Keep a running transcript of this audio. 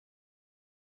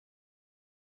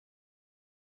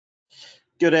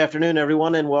Good afternoon,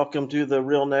 everyone, and welcome to the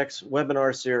RealNext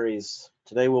webinar series.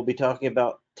 Today we'll be talking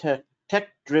about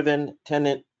tech-driven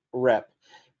tenant rep,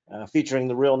 featuring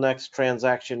the RealNext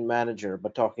transaction manager,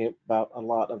 but talking about a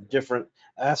lot of different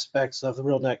aspects of the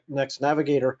RealNext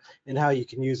Navigator and how you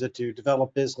can use it to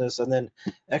develop business and then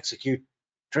execute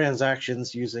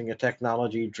transactions using a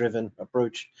technology-driven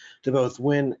approach to both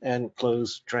win and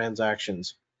close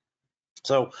transactions.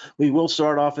 So we will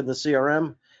start off in the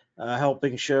CRM,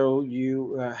 helping show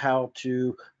you how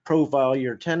to profile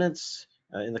your tenants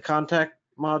in the contact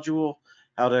module,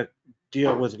 how to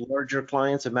deal with larger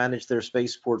clients and manage their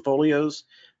space portfolios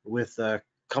with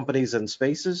companies and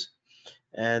spaces.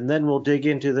 And then we'll dig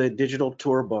into the digital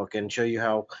tour book and show you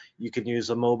how you can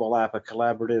use a mobile app, a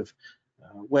collaborative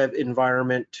web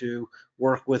environment to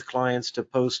work with clients to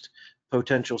post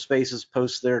potential spaces,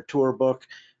 post their tour book,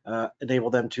 enable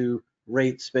them to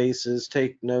rate spaces,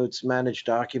 take notes, manage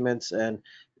documents, and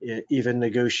even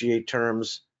negotiate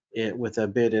terms with a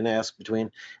bid and ask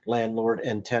between landlord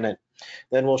and tenant.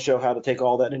 Then we'll show how to take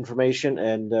all that information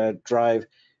and drive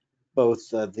both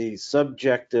the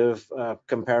subjective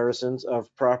comparisons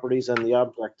of properties and the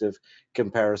objective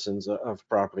comparisons of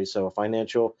properties. So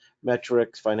financial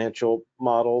metrics, financial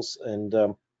models, and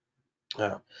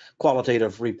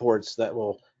qualitative reports that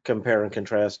will compare and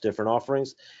contrast different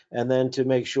offerings. And then to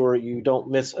make sure you don't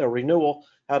miss a renewal,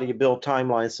 how do you build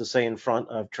timelines to stay in front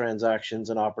of transactions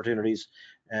and opportunities,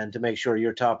 and to make sure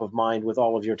you're top of mind with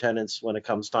all of your tenants when it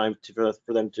comes time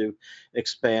for them to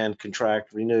expand,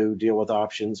 contract, renew, deal with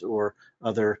options or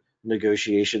other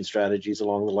negotiation strategies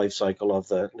along the life cycle of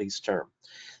the lease term.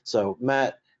 So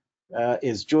Matt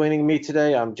is joining me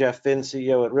today. I'm Jeff Finn,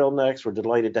 CEO at RealNext. We're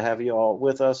delighted to have you all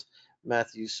with us.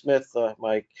 Matthew Smith,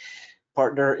 my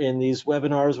partner in these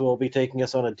webinars, will be taking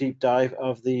us on a deep dive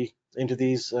into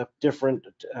these different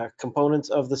components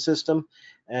of the system.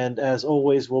 And as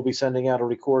always, we'll be sending out a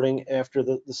recording after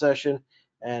the session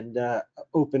and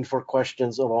open for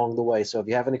questions along the way. So if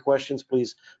you have any questions,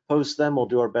 please post them. We'll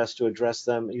do our best to address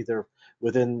them either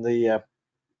within the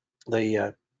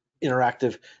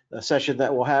interactive session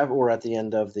that we'll have or at the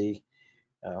end of the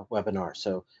webinar.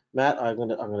 So Matt, I'm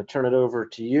gonna turn it over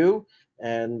to you,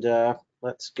 and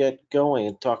let's get going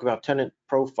and talk about tenant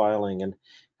profiling and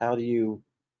how do you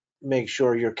make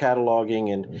sure you're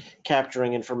cataloging and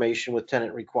capturing information with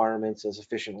tenant requirements as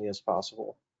efficiently as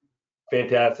possible.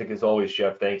 Fantastic as always,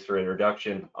 Jeff. Thanks for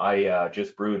introduction. I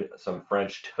just brewed some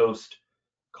French toast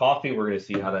coffee. We're going to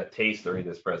see how that tastes during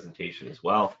this presentation as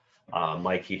well.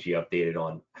 Mike keeps you updated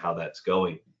on how that's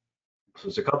going. So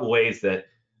there's a couple ways that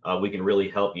we can really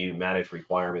help you manage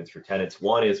requirements for tenants.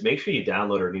 One is make sure you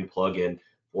download our new plugin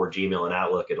for Gmail and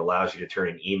Outlook. It allows you to turn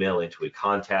an email into a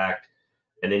contact,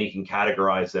 and then you can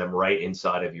categorize them right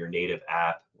inside of your native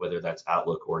app, whether that's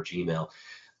Outlook or Gmail.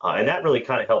 And that really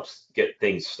kind of helps get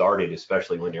things started,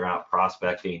 especially when you're out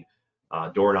prospecting,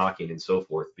 door knocking, and so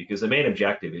forth, because the main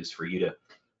objective is for you to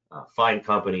find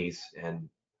companies and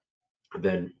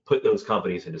then put those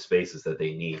companies into spaces that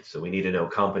they need. So we need to know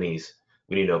companies,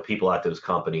 we need to know people at those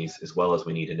companies, as well as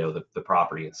we need to know the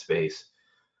property and space.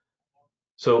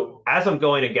 So as I'm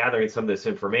going and gathering some of this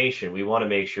information, we want to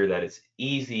make sure that it's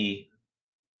easy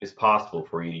as possible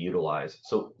for you to utilize.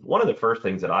 So one of the first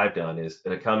things that I've done is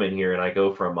that I come in here and I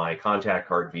go from my contact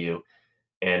card view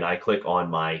and I click on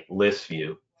my list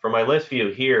view. From my list view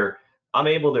here, I'm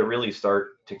able to really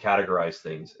start to categorize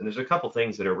things. And there's a couple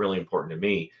things that are really important to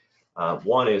me.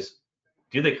 One is,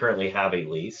 do they currently have a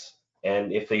lease?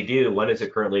 And if they do, when does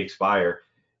it currently expire?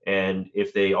 And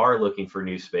if they are looking for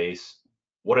new space,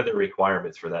 what are the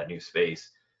requirements for that new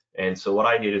space? And so what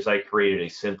I did is I created a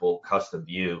simple custom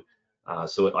view.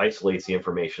 So it isolates the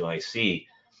information I see.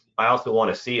 I also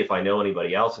want to see if I know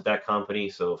anybody else at that company.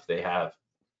 So if they have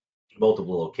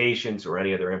multiple locations or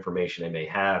any other information I may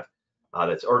have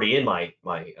that's already in my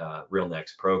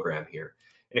RealNext program here.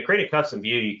 And to create a custom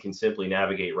view, you can simply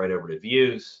navigate right over to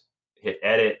views, hit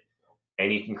edit,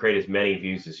 and you can create as many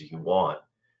views as you want.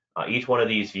 Each one of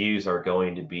these views are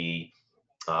going to be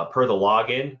per the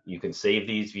login. You can save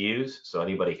these views so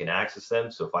anybody can access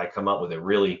them. So if I come up with a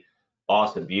really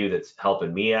awesome view that's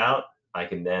helping me out, I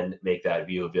can then make that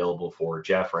view available for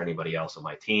Jeff or anybody else on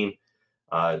my team.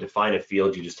 Define a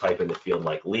field, you just type in the field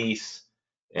like lease,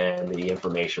 and the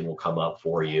information will come up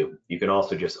for you. You can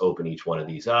also just open each one of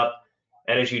these up,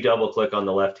 and as you double click on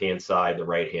the left-hand side, the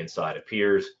right-hand side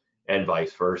appears, and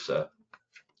vice versa.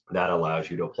 That allows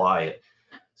you to apply it.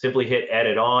 Simply hit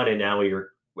edit on, and now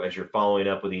as you're following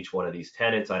up with each one of these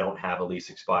tenants, I don't have a lease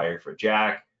expired for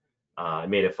Jack. I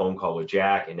made a phone call with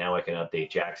Jack, and now I can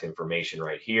update Jack's information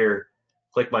right here.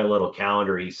 Click my little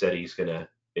calendar. He said he's going to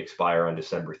expire on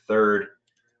December 3rd.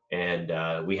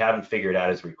 and we haven't figured out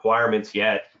his requirements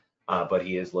yet, but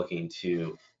he is looking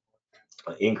to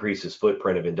increase his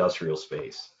footprint of industrial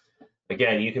space.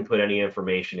 Again, you can put any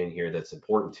information in here that's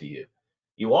important to you.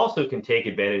 You also can take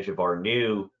advantage of our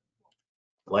new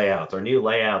layouts. Our new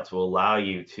layouts will allow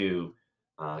you to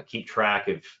keep track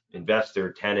of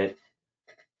investor, tenant,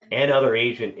 and other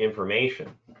agent information,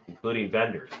 including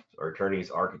vendors or attorneys,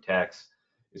 architects,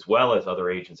 as well as other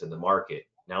agents in the market.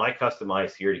 Now, I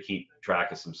customize here to keep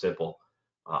track of some simple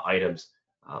items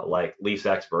like lease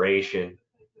expiration,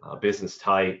 business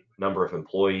type, number of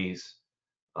employees,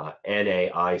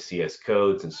 NAICS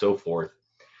codes, and so forth.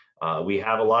 We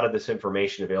have a lot of this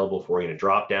information available for you in a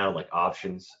drop down, like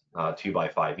options,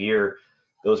 2x5 year.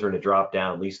 Those are in a drop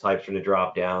down, lease types are in a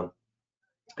drop down.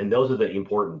 And those are the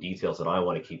important details that I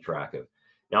want to keep track of.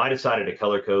 Now, I decided to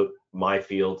color code my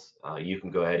fields. You can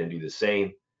go ahead and do the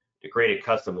same. To create a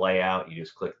custom layout, you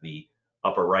just click the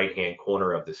upper right-hand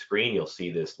corner of the screen. You'll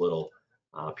see this little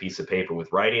piece of paper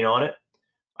with writing on it.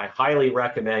 I highly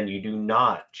recommend you do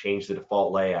not change the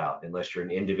default layout unless you're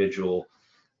an individual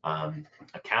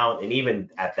account. And even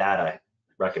at that, I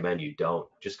recommend you don't.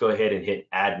 Just go ahead and hit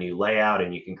add new layout,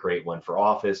 and you can create one for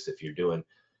office. If you're doing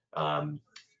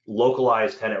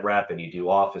localized tenant rep and you do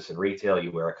office and retail,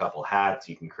 you wear a couple hats.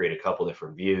 You can create a couple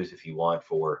different views if you want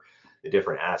for the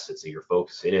different assets that you're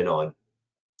focusing in on.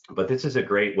 But this is a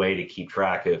great way to keep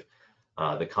track of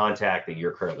the contact that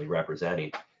you're currently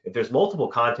representing. If there's multiple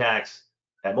contacts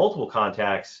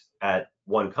at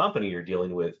one company you're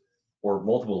dealing with, or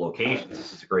multiple locations,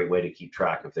 this is a great way to keep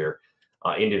track of their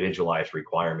individualized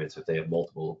requirements if they have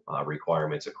multiple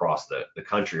requirements across the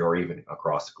country or even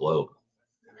across the globe.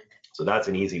 So that's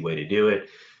an easy way to do it. It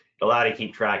allows you to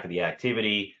keep track of the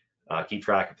activity, keep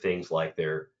track of things like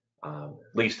their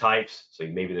lease types. So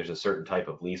maybe there's a certain type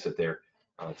of lease that they're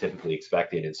typically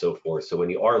expecting and so forth. So when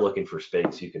you are looking for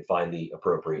space, you can find the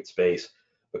appropriate space.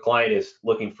 The client is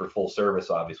looking for full service.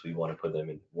 Obviously, we want to put them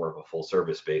in more of a full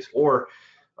service space, or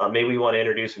maybe we want to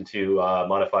introduce them to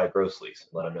modified gross lease,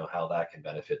 let them know how that can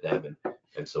benefit them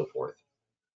and so forth.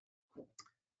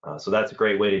 So that's a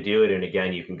great way to do it. And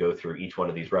again, you can go through each one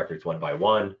of these records one by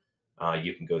one.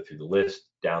 You can go through the list,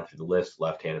 down through the list,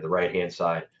 left hand to the right hand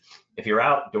side. If you're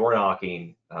out door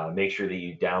knocking, make sure that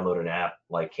you download an app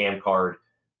like CamCard.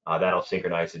 That'll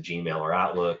synchronize to Gmail or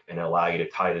Outlook and allow you to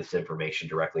tie this information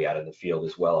directly out of the field,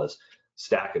 as well as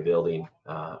stack a building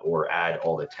or add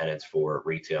all the tenants for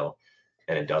retail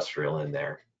and industrial in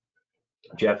there.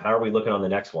 Jeff, how are we looking on the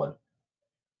next one?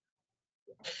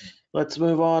 Let's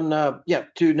move on,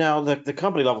 to now the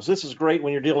company levels. This is great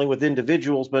when you're dealing with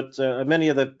individuals, but many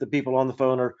of the people on the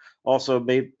phone are also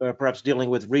perhaps dealing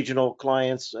with regional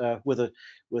clients with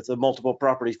a multiple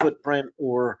property footprint,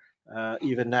 or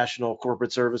even national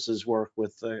corporate services work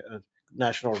with a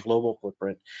national or global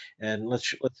footprint. And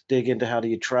let's dig into how do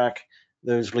you track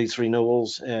those lease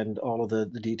renewals and all of the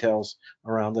details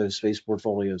around those space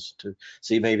portfolios to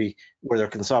see maybe where there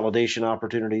are consolidation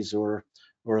opportunities or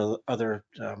other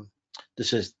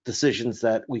decisions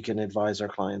that we can advise our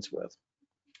clients with.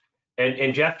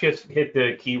 And Jeff just hit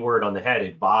the key word on the head: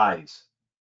 advise.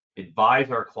 Advise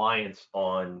our clients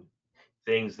on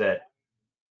things that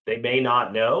they may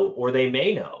not know or they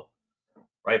may know,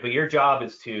 right? But your job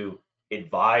is to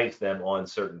advise them on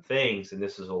certain things, and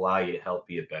this will allow you to help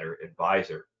be a better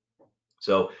advisor.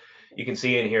 So you can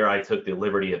see in here, I took the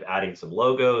liberty of adding some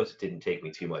logos. It didn't take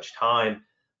me too much time.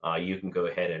 You can go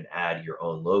ahead and add your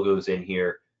own logos in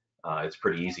here. It's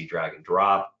pretty easy, drag and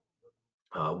drop.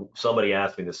 Somebody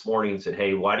asked me this morning and said,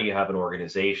 hey, why do you have an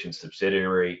organization,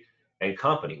 subsidiary, and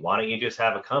company? Why don't you just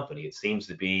have a company? It seems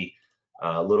to be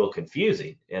a little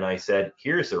confusing. And I said,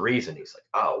 here's the reason. He's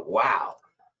like, oh, wow.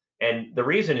 And the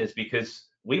reason is because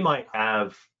we might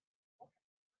have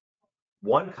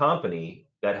one company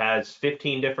that has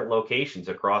 15 different locations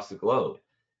across the globe.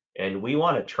 And we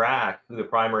want to track who the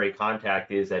primary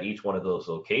contact is at each one of those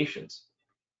locations.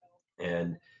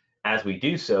 And as we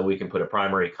do so, we can put a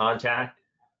primary contact.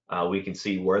 We can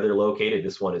see where they're located.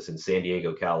 This one is in San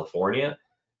Diego, California.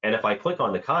 And if I click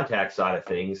on the contact side of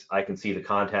things, I can see the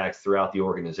contacts throughout the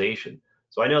organization.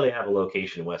 So I know they have a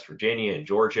location in West Virginia and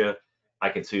Georgia. I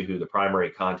can see who the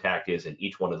primary contact is in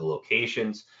each one of the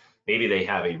locations. Maybe they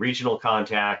have a regional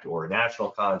contact or a national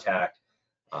contact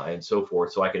and so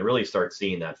forth. So I can really start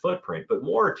seeing that footprint. But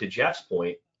more to Jeff's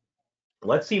point,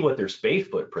 let's see what their space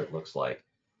footprint looks like.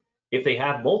 If they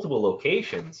have multiple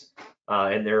locations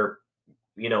and they're,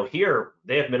 here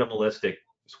they have minimalistic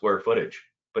square footage,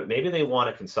 but maybe they want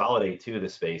to consolidate two of the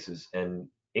spaces and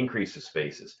increase the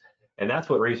spaces. And that's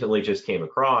what recently just came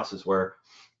across, is where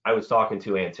I was talking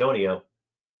to Antonio,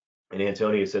 And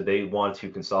Antonio said they want to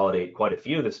consolidate quite a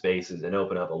few of the spaces and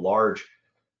open up a large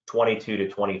 22 to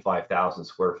 25,000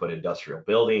 square foot industrial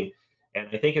building. And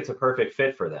I think it's a perfect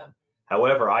fit for them.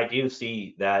 However, I do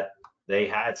see that they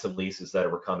had some leases that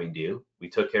were coming due. We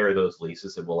took care of those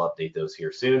leases and we'll update those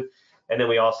here soon. And then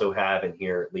we also have in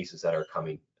here leases that are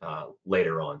coming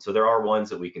later on. So there are ones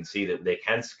that we can see that they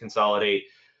can consolidate.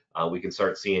 We can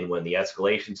start seeing when the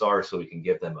escalations are so we can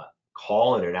give them a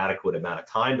call in an adequate amount of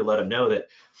time to let them know that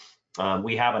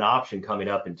we have an option coming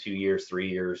up in 2 years, 3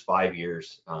 years, 5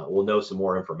 years. We'll know some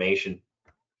more information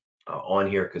on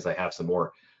here because I have some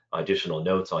more additional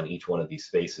notes on each one of these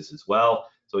spaces as well.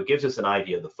 So it gives us an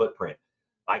idea of the footprint.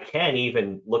 I can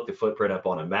even look the footprint up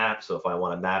on a map. So if I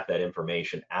want to map that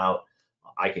information out,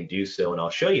 I can do so. And I'll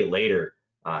show you later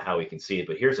how we can see it.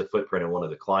 But here's a footprint of one of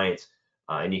the clients,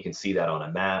 and you can see that on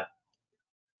a map.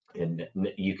 And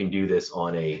you can do this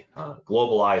on a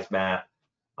globalized map,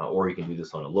 or you can do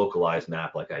this on a localized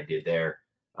map like I did there.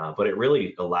 But it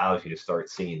really allows you to start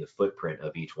seeing the footprint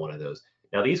of each one of those.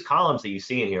 Now, these columns that you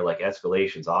see in here, like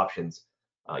escalations, options,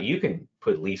 you can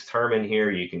put lease term in here.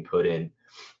 You can put in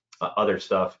other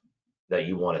stuff that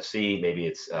you want to see. Maybe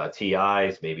it's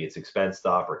TIs, maybe it's expense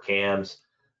stop or CAMs.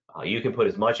 You can put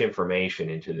as much information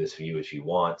into this view as you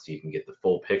want so you can get the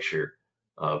full picture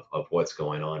of what's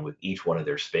going on with each one of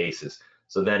their spaces.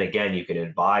 So then again, you can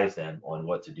advise them on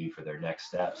what to do for their next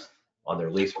steps on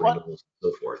their lease renewals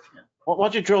and so forth. Why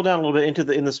don't you drill down a little bit into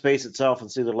the space itself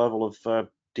and see the level of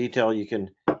detail you can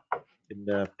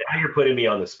Now you're putting me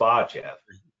on the spot, Jeff.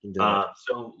 do.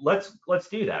 So let's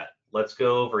do that. Let's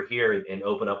go over here and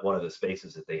open up one of the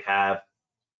spaces that they have.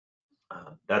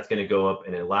 That's going to go up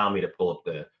and allow me to pull up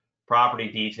the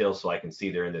property details so I can see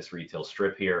they're in this retail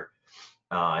strip here.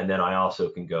 And then I also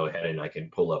can go ahead and I can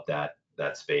pull up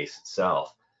that space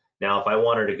itself. Now, if I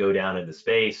wanted to go down into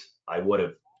space, I would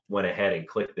have went ahead and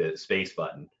clicked the space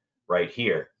button right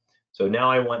here. So now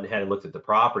I went ahead and looked at the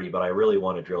property, but I really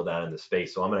want to drill down into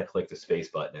space. So I'm going to click the space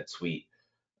button at suite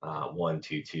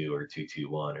 122 or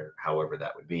 221 or however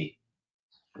that would be.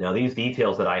 Now, these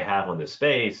details that I have on the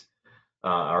space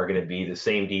are going to be the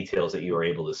same details that you are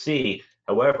able to see.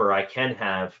 However, I can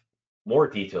have more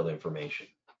detailed information.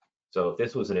 So if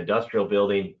this was an industrial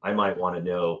building, I might want to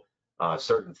know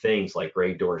certain things like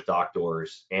grade doors, dock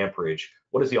doors, amperage.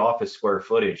 What is the office square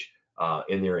footage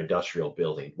in their industrial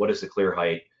building? What is the clear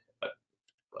height?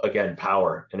 Again,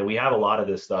 power. And we have a lot of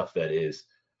this stuff that is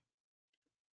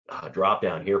drop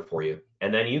down here for you.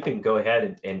 And then you can go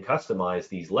ahead and customize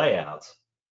these layouts.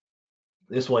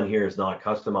 This one here is not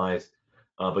customized,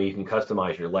 but you can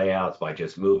customize your layouts by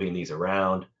just moving these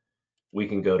around. We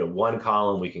can go to 1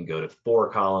 column, we can go to 4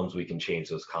 columns, we can change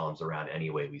those columns around any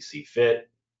way we see fit,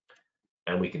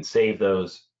 and we can save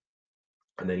those,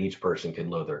 and then each person can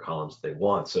load their columns they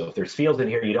want. So if there's fields in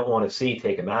here you don't want to see,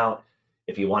 take them out.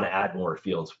 If you want to add more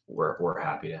fields, we're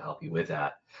happy to help you with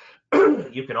that.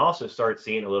 You can also start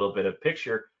seeing a little bit of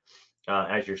picture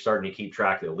as you're starting to keep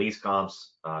track of the lease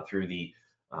comps through the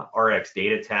RX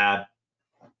data tab.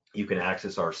 You can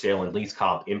access our sale and lease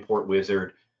comp import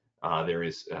wizard. There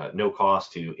is no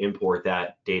cost to import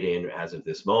that data in as of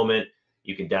this moment.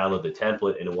 You can download the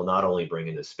template and it will not only bring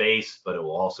in the space, but it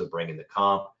will also bring in the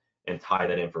comp and tie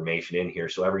that information in here.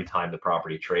 So every time the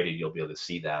property traded, you'll be able to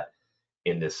see that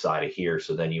in this side of here.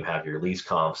 So then you have your lease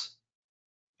comps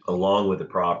along with the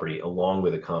property, along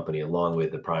with the company, along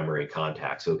with the primary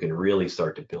contact. So it can really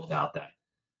start to build out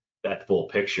that full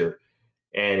picture.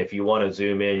 And if you want to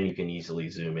zoom in, you can easily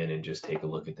zoom in and just take a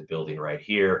look at the building right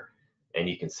here. And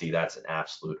you can see that's an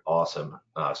absolute awesome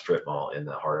strip mall in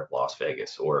the heart of Las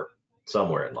Vegas, or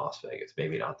somewhere in Las Vegas,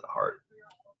 maybe not the heart.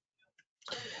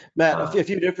 Matt, a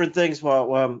few different things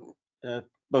while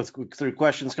both through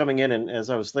questions coming in and as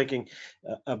I was thinking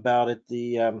about it,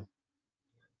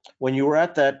 when you were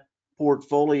at that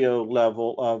portfolio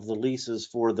level of the leases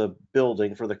for the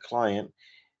building for the client,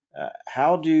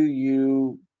 how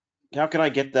can I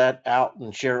get that out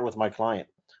and share it with my client?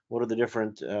 What are the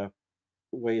different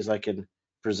ways I can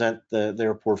present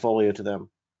their portfolio to them?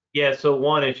 Yeah, so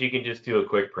one is you can just do a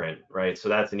quick print, right? So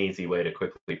that's an easy way to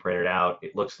quickly print it out.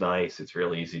 It looks nice. It's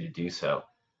really easy to do so.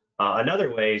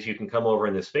 Another way is you can come over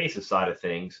in the spaces side of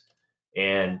things,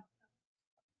 and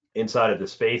inside of the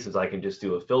spaces, I can just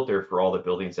do a filter for all the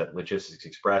buildings that Logistics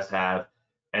Express have.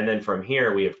 And then from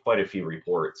here, we have quite a few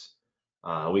reports.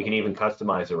 We can even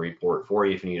customize a report for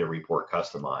you if you need a report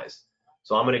customized.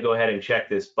 So I'm going to go ahead and check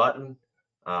this button.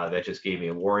 That just gave me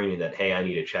a warning that, hey, I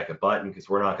need to check a button because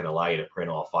we're not going to allow you to print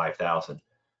all 5,000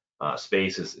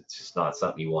 spaces. It's just not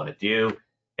something you want to do.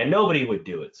 And nobody would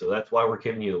do it. So that's why we're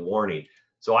giving you the warning.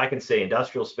 So I can say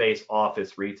industrial space,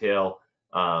 office, retail,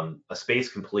 a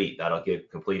space complete, that'll give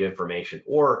complete information.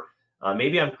 Or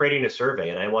maybe I'm creating a survey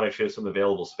and I want to show some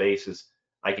available spaces.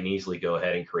 I can easily go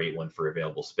ahead and create one for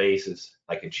available spaces.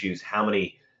 I can choose how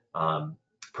many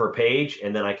per page,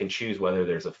 and then I can choose whether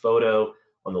there's a photo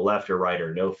on the left or right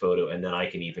or no photo, and then I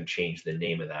can even change the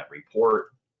name of that report.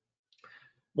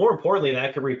 More importantly,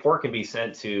 that report can be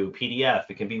sent to PDF.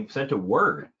 It can be sent to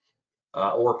Word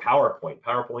or PowerPoint.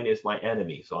 PowerPoint is my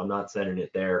enemy, so I'm not sending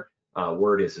it there.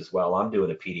 Word is as well. I'm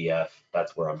doing a PDF.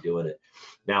 That's where I'm doing it.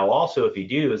 Now, also, if you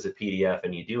do as a PDF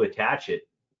and you do attach it,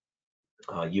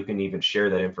 you can even share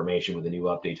that information with a new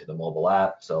update to the mobile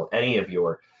app. So any of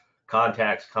your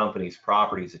contacts, companies,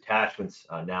 properties, attachments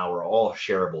now are all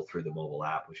shareable through the mobile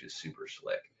app, which is super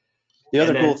slick. The And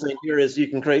other cool then, thing here is you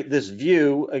can create this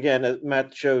view. Again,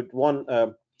 Matt showed one,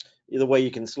 the way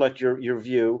you can select your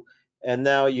view, and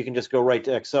now you can just go right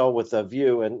to Excel with a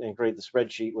view and create the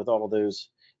spreadsheet with all of those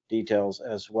details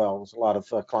as well. There's a lot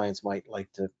of clients might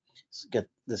like to get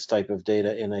this type of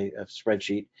data in a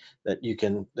spreadsheet that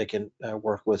they can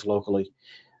work with locally.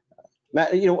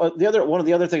 Matt, one of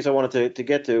the other things I wanted to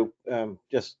get to,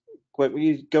 just quick,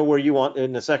 you go where you want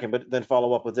in a second, but then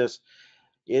follow up with this.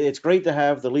 It's great to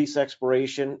have the lease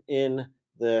expiration in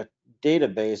the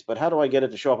database, but how do I get it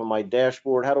to show up on my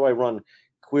dashboard? How do I run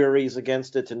queries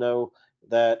against it to know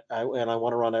that I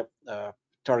want to run a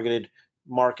targeted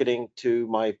marketing to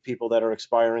my people that are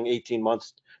expiring 18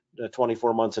 months,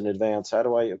 24 months in advance? How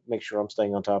do I make sure I'm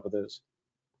staying on top of this?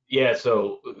 yeah,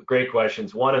 so great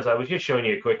questions. One is I was just showing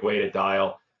you a quick way to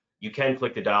dial. You can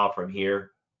click the dial from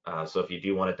here. So if you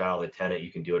do want to dial the tenant,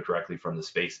 you can do it directly from the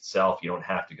space itself. You don't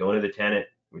have to go into the tenant.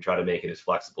 We try to make it as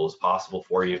flexible as possible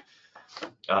for you.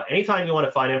 Anytime you want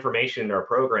to find information in our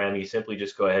program, you simply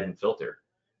just go ahead and filter.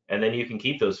 And then you can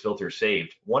keep those filters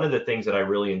saved. One of the things that I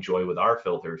really enjoy with our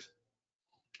filters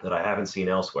that I haven't seen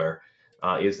elsewhere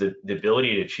is the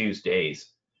ability to choose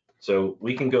days. So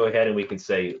we can go ahead and we can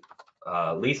say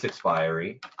lease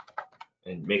expiry,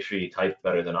 and make sure you type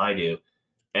better than I do.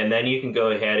 And then you can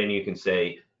go ahead and you can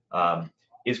say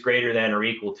is greater than or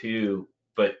equal to,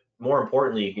 but more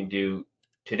importantly, you can do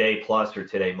today plus or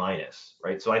today minus,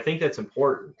 right? So I think that's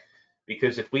important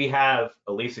because if we have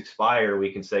a lease expire,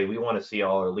 we can say we want to see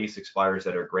all our lease expires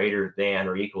that are greater than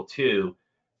or equal to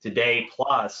today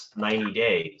plus 90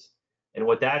 days. And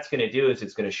what that's going to do is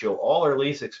it's going to show all our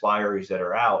lease expiries that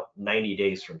are out 90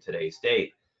 days from today's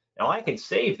date. Now I can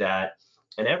save that,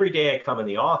 and every day I come in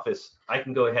the office, I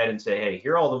can go ahead and say, hey,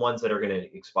 here are all the ones that are going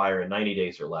to expire in 90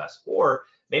 days or less. Or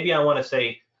maybe I want to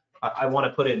say, I want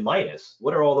to put in minus.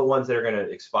 What are all the ones that are going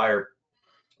to expire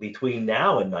between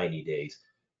now and 90 days?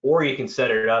 Or you can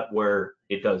set it up where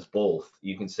it does both.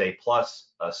 You can say plus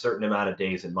a certain amount of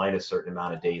days and minus a certain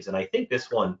amount of days. And I think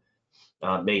this one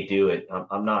may do it.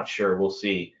 I'm not sure. We'll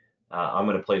see. I'm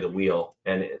going to play the wheel.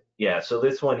 And yeah, so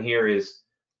this one here is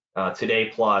today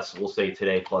plus, we'll say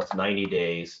today plus 90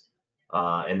 days.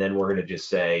 And then we're going to just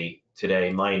say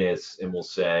today minus, and we'll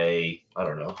say, I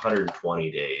don't know,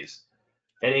 120 days.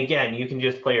 And again, you can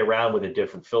just play around with the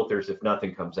different filters. If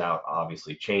nothing comes out,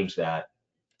 obviously change that.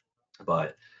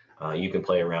 But you can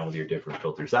play around with your different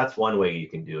filters. That's one way you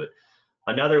can do it.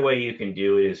 Another way you can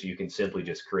do it is you can simply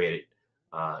just create it.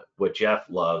 What Jeff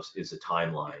loves is a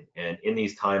timeline. And in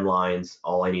these timelines,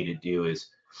 all I need to do is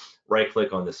right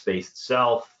click on the space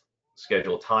itself,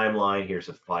 schedule timeline. Here's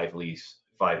a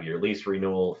 5-year lease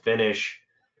renewal, finish.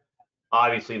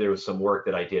 Obviously, there was some work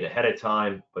that I did ahead of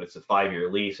time, but it's a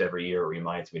 5-year lease. Every year it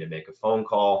reminds me to make a phone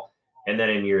call. And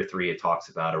then in year 3, it talks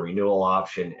about a renewal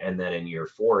option. And then in year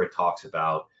 4, it talks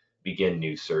about begin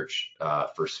new search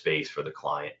for space for the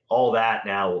client. All that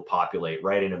now will populate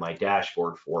right into my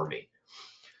dashboard for me.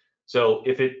 So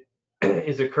if it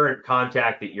is a current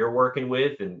contact that you're working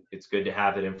with, and it's good to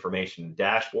have that information in the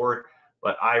dashboard,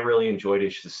 but I really enjoyed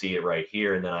it to see it right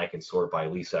here, and then I can sort by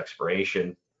lease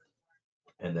expiration.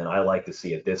 And then I like to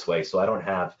see it this way, so I don't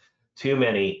have too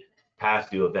many past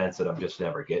due events that I'm just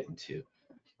never getting to.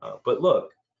 But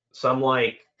look, some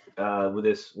like with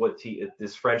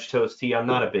this French toast tea, I'm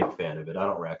not a big fan of it. I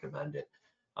don't recommend it.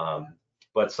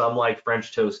 But some like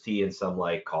French toast tea and some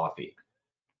like coffee.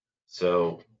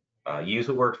 So use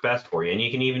what works best for you. And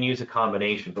you can even use a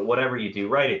combination, but whatever you do,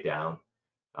 write it down.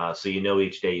 So you know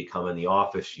each day you come in the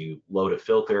office, you load a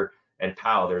filter, and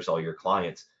pow, there's all your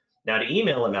clients. Now to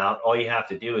email them out, all you have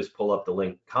to do is pull up the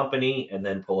link company and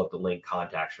then pull up the link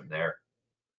contacts from there.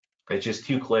 It's just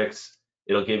 2 clicks.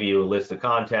 It'll give you a list of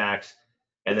contacts,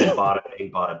 and then bada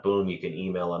bing, bada boom, you can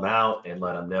email them out and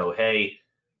let them know, hey,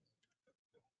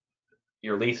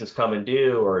 your lease is coming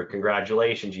due, or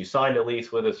congratulations, you signed a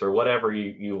lease with us, or whatever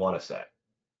you want to say.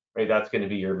 Right? That's going to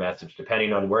be your message,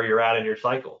 depending on where you're at in your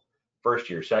cycle. first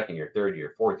year, second year, third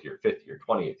year, fourth year, fifth year,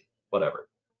 20th, whatever.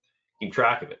 Keep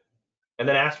track of it. And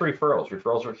then ask for referrals.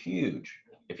 Referrals are huge.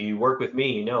 If you work with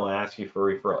me, you know I ask you for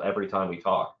a referral every time we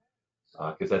talk,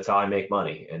 because that's how I make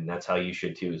money, and that's how you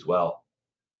should too as well.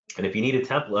 And if you need a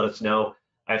template, let us know.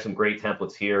 I have some great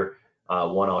templates here.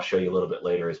 One I'll show you a little bit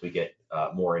later as we get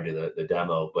more into the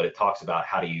demo, but it talks about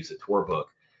how to use the tour book.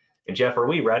 And Jeff, are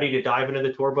we ready to dive into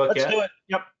the tour book Let's yet? do it.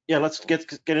 Yep. Yeah, let's get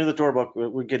into the tour book.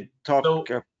 We could talk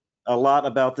So, a lot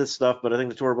about this stuff, but I think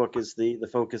the tour book is the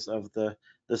focus of the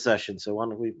session. So why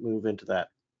don't we move into that?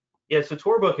 yeah, so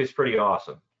tour book is pretty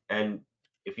awesome. And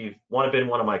if you've been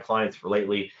one of my clients for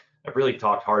lately, I've really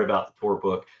talked hard about the tour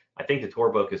book. I think the tour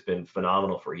book has been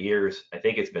phenomenal for years. I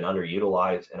think it's been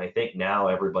underutilized, and I think now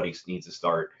everybody needs to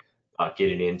start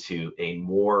getting into a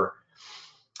more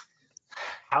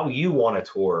how you want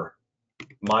to tour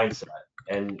mindset.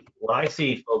 And when I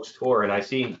see folks tour, and I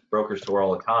see brokers tour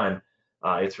all the time,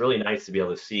 it's really nice to be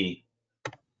able to see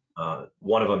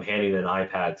one of them handing an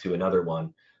iPad to another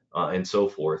one, and so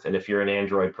forth. And if you're an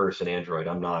Android person, Android.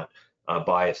 I'm not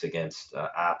biased against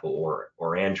Apple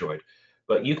or Android,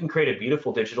 but you can create a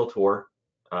beautiful digital tour.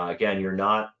 Again, you're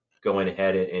not going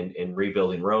ahead and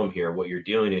rebuilding Rome here. What you're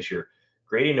doing is you're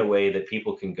creating a way that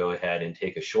people can go ahead and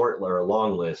take a short or a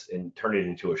long list and turn it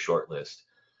into a short list.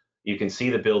 You can see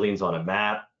the buildings on a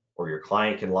map, or your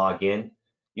client can log in.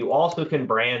 You also can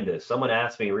brand this. Someone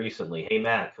asked me recently, hey,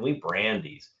 Matt, can we brand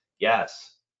these?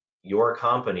 Yes, your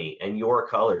company and your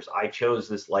colors. I chose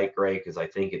this light gray because I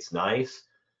think it's nice.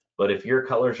 But if your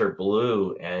colors are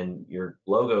blue and your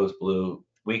logo is blue,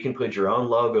 we can put your own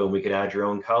logo and we can add your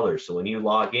own colors. So when you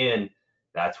log in,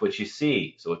 that's what you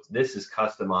see. So this is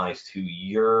customized to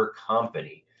your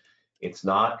company. It's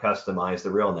not customized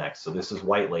the Real Next. So this is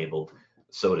white labeled,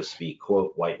 so to speak,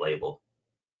 quote, white labeled.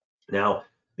 Now,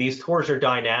 these tours are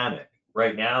dynamic.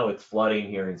 Right now, it's flooding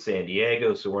here in San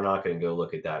Diego, so we're not going to go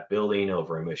look at that building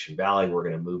over in Mission Valley. We're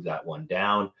going to move that one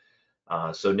down.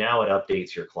 So now it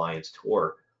updates your client's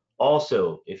tour.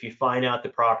 Also, if you find out the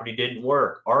property didn't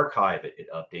work, archive it. It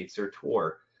updates their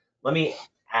tour. Let me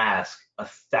ask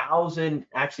 1,000,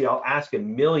 actually, I'll ask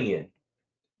 1,000,000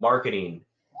 marketing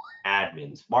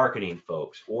admins, marketing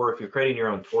folks, or if you're creating your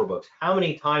own tour books, how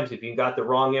many times have you got the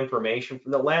wrong information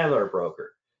from the landlord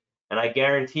broker? And I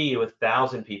guarantee you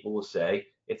 1,000 people will say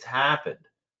it's happened.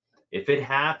 If it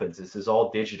happens, this is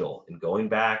all digital, and going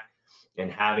back and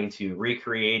having to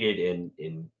recreate it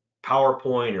in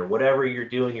PowerPoint or whatever you're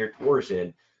doing your tours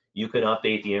in, you can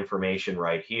update the information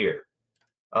right here.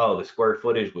 Oh, the square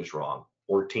footage was wrong.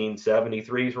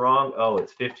 1473 is wrong. Oh,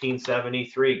 it's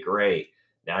 1573. Great.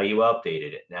 Now you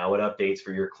updated it. Now it updates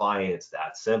for your client. It's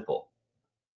that simple.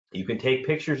 You can take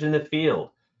pictures in the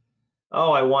field.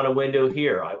 Oh, I want a window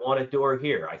here. I want a door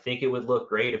here. I think it would look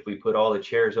great if we put all the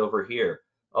chairs over here.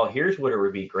 Oh, here's what it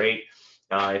would be great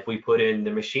if we put in the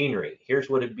machinery.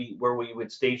 Here's what it'd be where we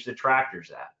would stage the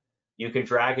tractors at. You can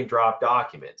drag and drop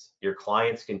documents. Your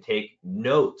clients can take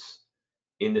notes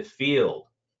in the field.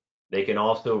 They can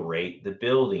also rate the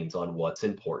buildings on what's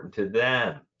important to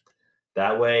them.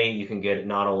 That way you can get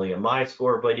not only a My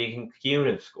score, but you can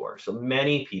CUNA score. So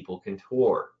many people can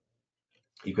tour.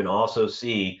 You can also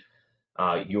see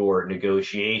your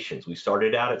negotiations. We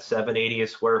started out at $780 a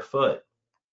square foot,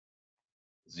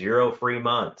 0 free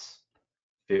months,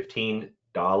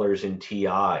 $15 in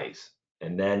TIs.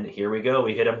 And then here we go,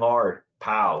 we hit them hard,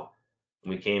 pow.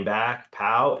 We came back,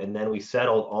 pow, and then we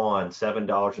settled on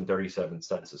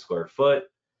 $7.37 a square foot,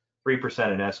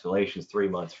 3% in escalations, 3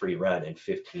 months free rent, and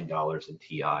 $15 in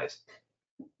TIs.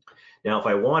 Now, if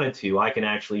I wanted to, I can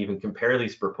actually even compare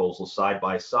these proposals side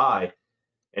by side,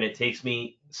 and it takes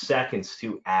me seconds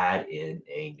to add in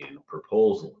a new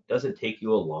proposal. It doesn't take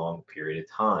you a long period of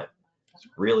time. It's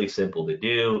really simple to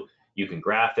do. You can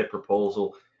graph that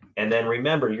proposal, and then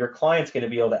remember, your client's going to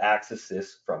be able to access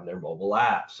this from their mobile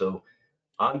app. So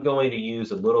I'm going to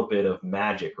use a little bit of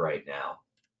magic right now.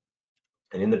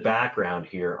 And in the background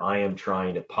here, I am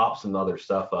trying to pop some other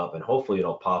stuff up, and hopefully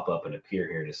it'll pop up and appear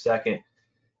here in a second.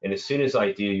 And as soon as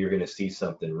I do, you're going to see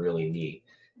something really neat.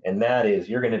 And that is,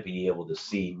 you're going to be able to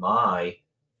see my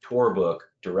tour book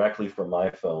directly from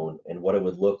my phone and what it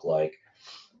would look like.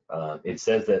 It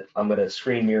says that I'm going to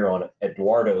screen mirror on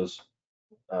Eduardo's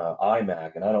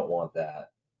iMac, and I don't want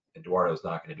that. Eduardo's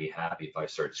not going to be happy if I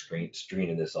start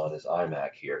streaming this on his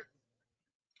iMac here.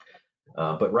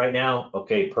 But right now,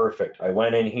 okay, perfect. I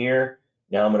went in here.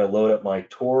 Now I'm going to load up my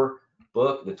tour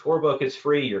book. The tour book is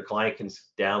free. Your client can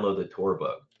download the tour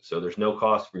book. So there's no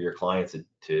cost for your clients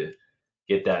to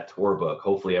get that tour book.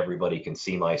 Hopefully everybody can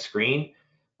see my screen.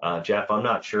 Jeff, I'm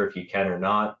not sure if you can or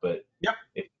not, but yep.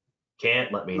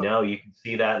 Can't, let me know. You can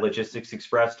see that Logistics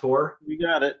Express tour. You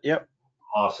got it. Yep.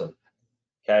 Awesome.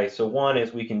 Okay, so one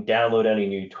is we can download any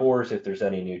new tours if there's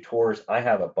any new tours. I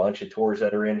have a bunch of tours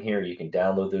that are in here. You can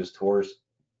download those tours.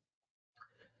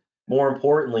 More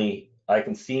importantly, I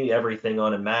can see everything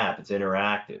on a map. It's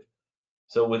interactive.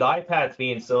 So with iPads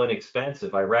being so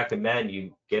inexpensive, I recommend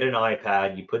you get an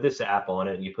iPad, you put this app on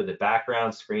it, and you put the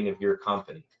background screen of your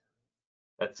company.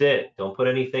 That's it. Don't put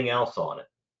anything else on it.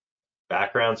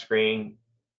 Background screen,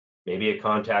 maybe a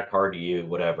contact card to you,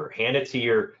 whatever. Hand it to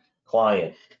your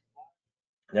client.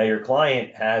 Now your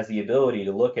client has the ability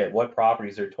to look at what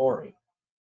properties they're touring.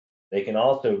 They can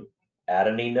also add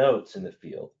any notes in the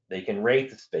field. They can rate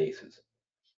the spaces.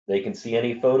 They can see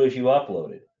any photos you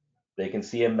uploaded. They can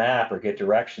see a map or get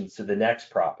directions to the next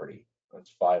property.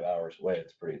 That's 5 hours away.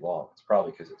 It's pretty long. It's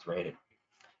probably because it's raining.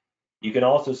 You can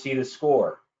also see the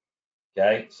score.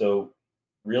 Okay, so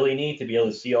really neat to be able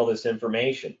to see all this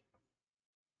information.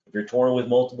 If you're touring with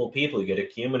multiple people, you get a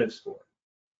cumulative score.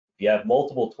 If you have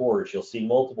multiple tours, you'll see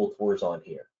multiple tours on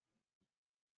here.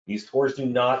 These tours do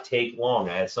not take long.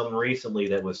 I had someone recently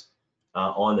that was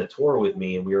on the tour with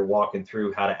me, and we were walking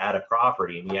through how to add a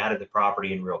property, and we added the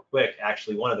property in real quick.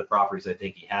 Actually, one of the properties I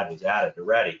think he had was added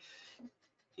already.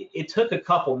 It took a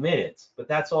couple minutes, but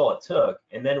that's all it took.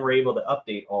 And then we're able to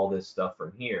update all this stuff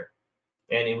from here.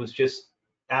 And it was just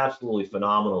absolutely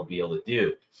phenomenal to be able to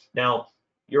do. Now,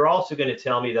 you're also going to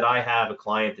tell me that I have a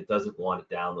client that doesn't want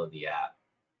to download the app.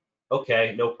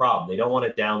 Okay, no problem. They don't want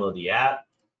to download the app.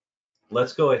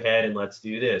 Let's go ahead and let's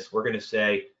do this. We're going to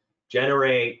say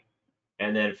generate,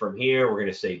 and then from here, we're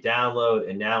going to say download,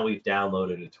 and now we've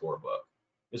downloaded a tour book.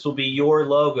 This will be your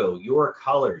logo, your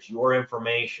colors, your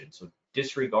information. So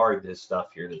disregard this stuff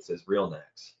here that says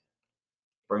RealNex.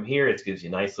 From here, it gives you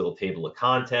a nice little table of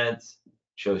contents,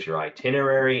 shows your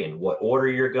itinerary and what order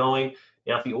you're going.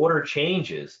 Now, if the order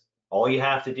changes, all you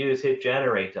have to do is hit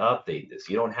generate to update this.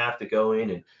 You don't have to go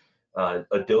in and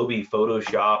Adobe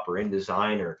Photoshop or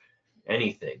InDesign or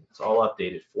anything. It's all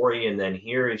updated for you. And then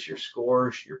here is your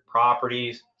scores, your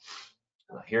properties.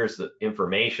 Here's the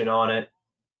information on it.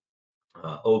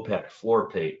 OPEX, floor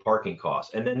plate, parking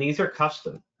costs. And then these are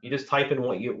custom. You just type in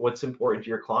what's important to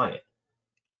your client,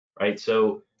 right?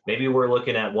 So maybe we're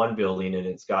looking at one building and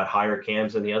it's got higher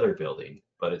cams than the other building,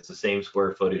 but it's the same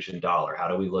square footage in dollar. How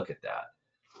do we look at that?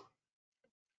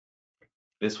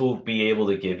 This will be able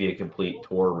to give you a complete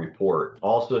tour report.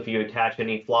 Also, if you attach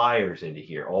any flyers into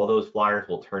here, all those flyers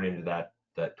will turn into that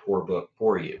tour book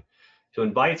for you. To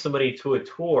invite somebody to a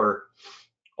tour,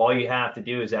 all you have to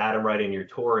do is add them right in your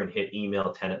tour and hit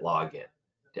email tenant login.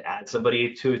 To add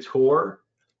somebody to a tour,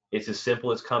 it's as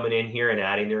simple as coming in here and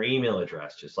adding their email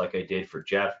address, just like I did for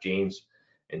Jeff, James,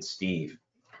 and Steve.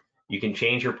 You can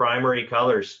change your primary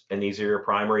colors, and these are your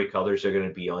primary colors that are going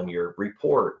to be on your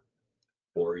report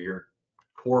or your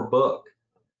tour book.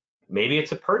 Maybe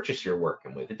it's a purchase you're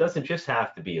working with. It doesn't just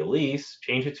have to be a lease.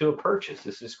 Change it to a purchase.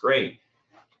 This is great.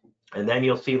 And then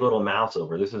you'll see a little mouse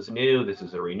over. This is new, this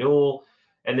is a renewal,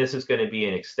 and this is going to be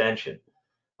an extension,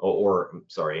 or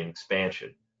sorry, an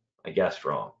expansion. I guessed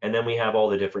wrong. And then we have all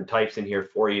the different types in here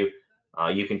for you.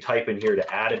 You can type in here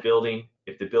to add a building.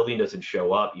 If the building doesn't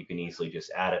show up, you can easily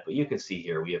just add it. But you can see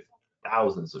here, we have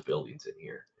thousands of buildings in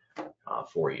here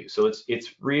for you. So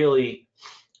it's really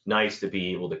nice to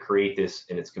be able to create this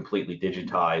and it's completely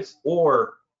digitized,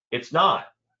 or it's not.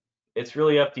 It's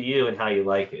really up to you and how you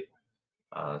like it.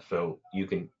 So you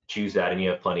can choose that, and you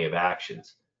have plenty of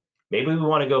actions. Maybe we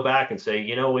want to go back and say,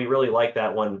 you know, we really like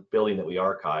that one building that we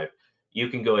archived. You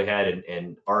can go ahead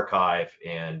and archive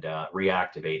and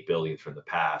reactivate buildings from the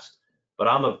past. But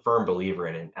I'm a firm believer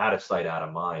in an out of sight, out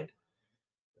of mind.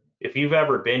 If you've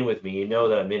ever been with me, you know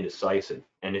that I'm indecisive.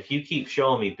 And if you keep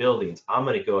showing me buildings, I'm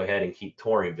going to go ahead and keep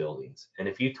touring buildings. And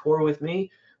if you tour with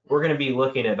me, we're going to be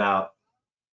looking at about,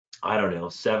 I don't know,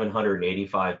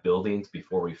 785 buildings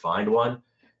before we find one.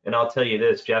 And I'll tell you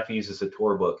this, Jeff uses a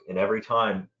tour book, and every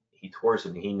time he tours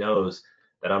them, he knows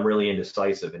that I'm really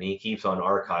indecisive, and he keeps on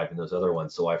archiving those other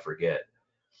ones so I forget.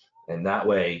 And that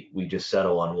way we just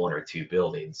settle on one or two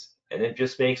buildings, and it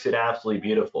just makes it absolutely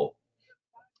beautiful.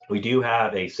 We do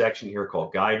have a section here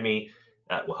called Guide Me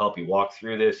that will help you walk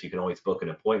through this. You can always book an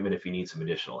appointment if you need some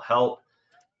additional help.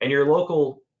 And your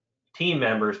local team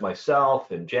members,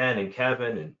 myself and Jen and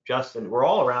Kevin and Justin, we're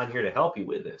all around here to help you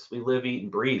with this. We live, eat,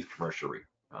 and breathe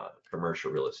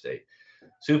commercial real estate.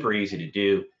 Super easy to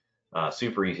do,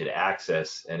 super easy to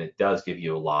access, and it does give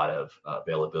you a lot of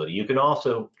availability. You can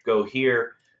also go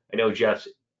here. I know Jeff's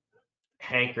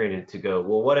hankering to go,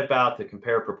 well, what about to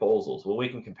compare proposals? Well, we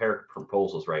can compare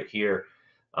proposals right here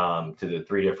to the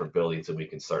 3 different buildings, and we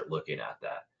can start looking at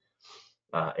that.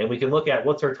 And we can look at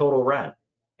what's our total rent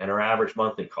and our average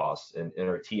monthly costs and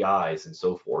our TIs and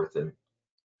so forth. And,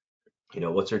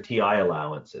 what's our TI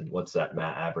allowance and what's that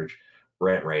average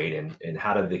rent rate, and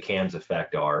how do the CAMs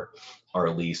affect our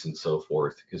lease and so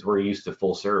forth, because we're used to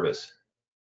full service.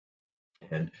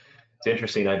 And it's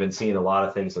interesting, I've been seeing a lot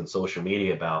of things on social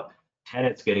media about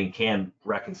tenants getting CAM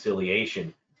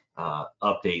reconciliation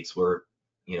updates where,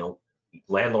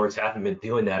 landlords haven't been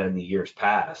doing that in the years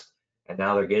past, and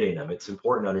now they're getting them. It's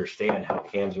important to understand how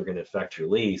CAMs are going to affect your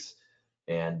lease,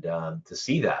 and to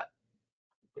see that.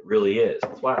 It really is.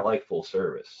 That's why I like full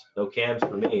service. No CAMs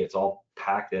for me, it's all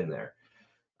packed in there.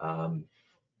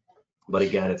 But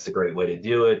again, it's a great way to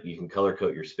do it. You can color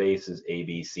code your spaces, A,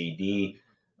 B, C, D.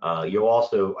 You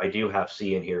also, I do have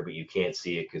C in here, but you can't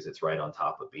see it because it's right on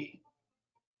top of B.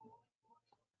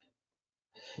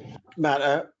 Matt,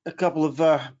 a couple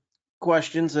of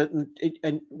questions, and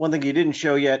one thing you didn't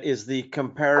show yet is the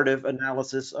comparative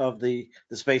analysis of the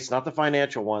space, not the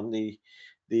financial one,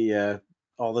 the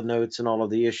all the notes and all of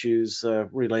the issues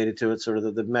related to it, sort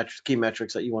of the key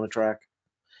metrics that you want to track.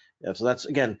 Yeah, so that's,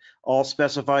 again, all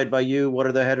specified by you. What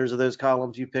are the headers of those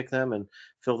columns? You pick them and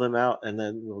fill them out, and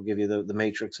then we'll give you the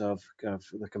matrix of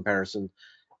the comparison,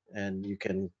 and you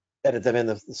can edit them in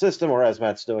the system, or as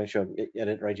Matt's doing,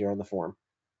 edit right here on the form.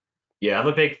 Yeah, I'm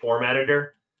a big form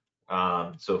editor.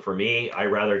 So for me, I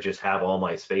rather just have all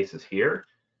my spaces here.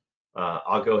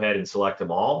 I'll go ahead and select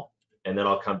them all, and then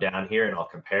I'll come down here and I'll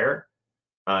compare.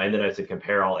 And then as I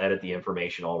compare, I'll edit the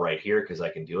information all right here because I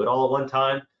can do it all at one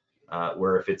time.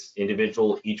 Where if it's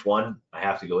individual, each one, I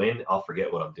have to go in, I'll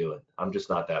forget what I'm doing. I'm just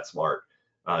not that smart.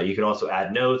 You can also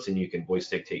add notes, and you can voice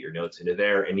dictate your notes into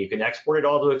there, and you can export it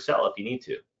all to Excel if you need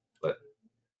to. But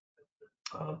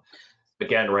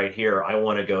again, right here, I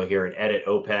want to go here and edit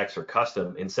OPEX or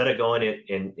custom. Instead of going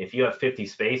in, if you have 50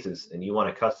 spaces and you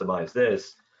want to customize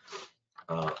this,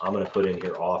 I'm going to put in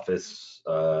here office,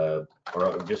 or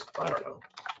just, I don't know,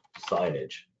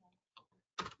 signage.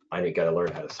 I got to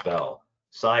learn how to spell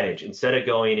signage. Instead of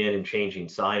going in and changing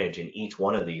signage in each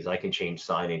one of these, I can change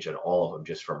signage on all of them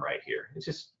just from right here. It's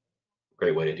just a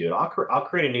great way to do it. I'll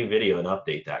create a new video and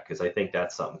update that because I think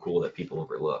that's something cool that people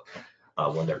overlook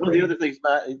when they're One of the other things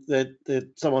that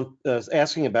someone is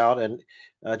asking about, and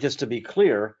just to be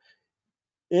clear,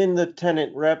 in the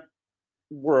tenant rep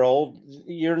world,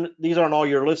 these aren't all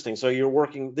your listings. So you're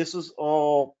working, this is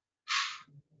all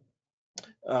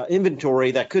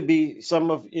inventory that could be some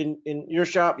of in your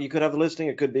shop. You could have the listing.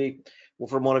 It could be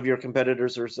from one of your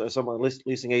competitors or someone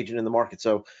leasing agent in the market.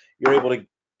 So you're able to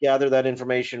gather that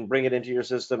information, bring it into your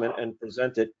system, and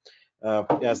present it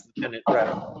as the tenant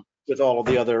rep with all of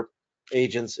the other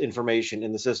agents' information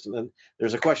in the system. And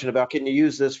there's a question about, can you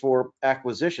use this for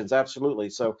acquisitions? Absolutely.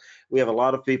 So we have a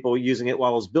lot of people using it.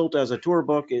 While it's built as a tour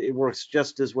book, it works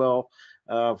just as well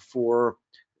for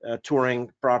touring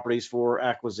properties for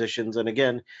acquisitions. And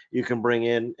again, you can bring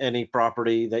in any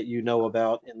property that you know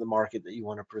about in the market that you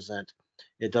want to present.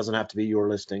 It doesn't have to be your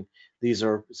listing. These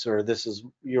are this is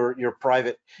your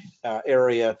private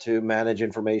area to manage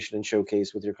information and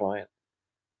showcase with your client.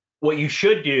 What you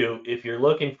should do if you're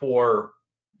looking for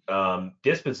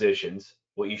dispositions,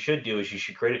 what you should do is you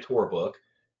should create a tour book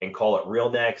and call it Real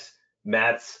Next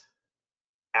Matt's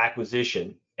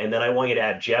Acquisition. And then I want you to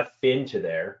add Jeff Finn to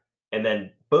there, and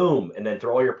then boom, and then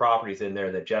throw all your properties in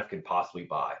there that Jeff can possibly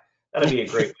buy. That'd be a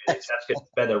great way. Jeff's going to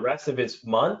spend the rest of his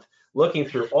month looking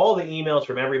through all the emails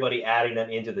from everybody, adding them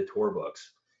into the tour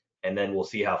books. And then we'll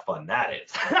see how fun that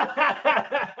is.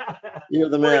 You're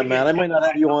the man, man. I might not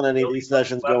have you on any of these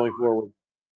sessions going forward.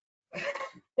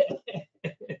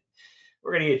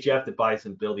 We're going to get Jeff to buy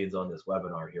some buildings on this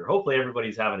webinar here. Hopefully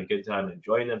everybody's having a good time and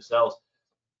enjoying themselves.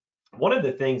 One of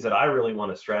the things that I really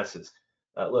want to stress is,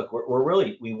 look,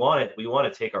 we want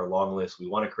to take our long list, we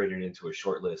want to create it into a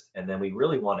short list, and then we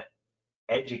really want to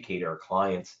educate our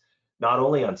clients not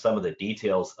only on some of the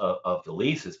details of the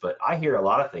leases, but I hear a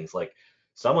lot of things. Like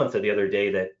someone said the other day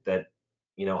that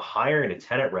hiring a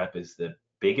tenant rep is the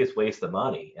biggest waste of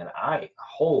money, and I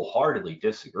wholeheartedly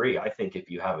disagree. I think if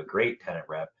you have a great tenant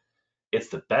rep, it's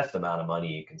the best amount of money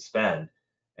you can spend,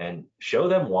 and show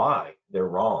them why they're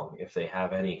wrong if they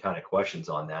have any kind of questions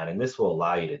on that. And this will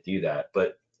allow you to do that.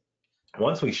 But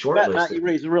once we shortlist Matt, you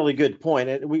raise a really good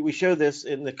point. We show this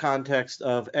in the context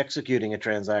of executing a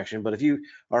transaction, but if you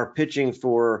are pitching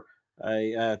for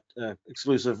a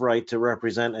exclusive right to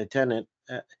represent a tenant,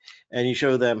 and you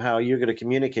show them how you're going to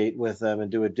communicate with them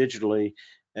and do it digitally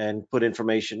and put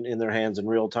information in their hands in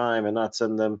real time and not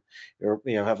send them, or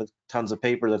have tons of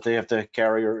paper that they have to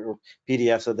carry, or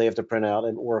PDFs that they have to print out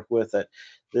and work with, that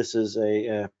this is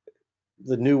the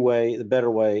new way, the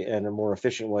better way, and a more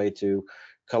efficient way to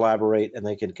collaborate and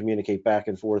they can communicate back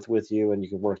and forth with you, and you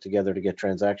can work together to get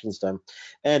transactions done.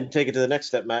 And take it to the next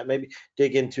step, Matt, maybe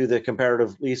dig into the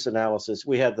comparative lease analysis.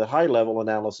 We had the high level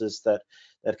analysis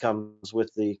that comes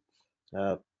with the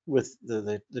uh,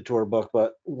 the tour book,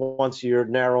 but once you're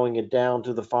narrowing it down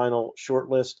to the final short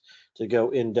list to go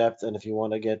in depth, and if you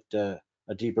want to get a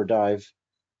deeper dive,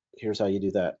 here's how you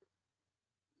do that.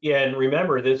 Yeah, and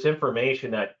remember, this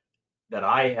information that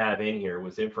I have in here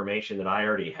was information that I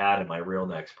already had in my Real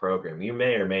Next program. You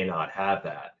may or may not have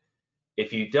that.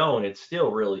 If you don't, it's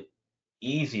still really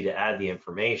easy to add the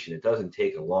information. It doesn't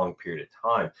take a long period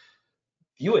of time.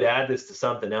 You would add this to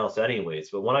something else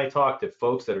anyways, but when I talk to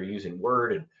folks that are using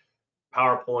Word and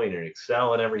PowerPoint and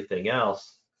Excel and everything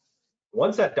else,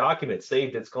 once that document's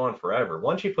saved, it's gone forever.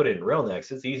 Once you put it in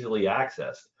RealNext, it's easily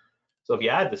accessed. So if you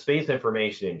add the space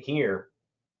information in here,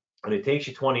 and it takes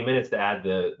you 20 minutes to add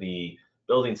the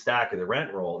building stack of the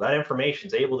rent roll, that information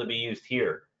is able to be used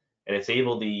here. And it's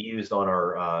able to be used on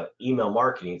our email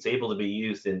marketing. It's able to be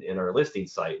used in our listing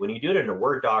site. When you do it in a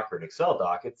Word doc or an Excel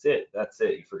doc, it's it. That's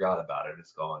it. You forgot about it.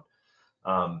 It's gone.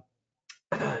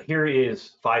 Here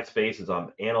is 5 spaces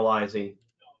I'm analyzing.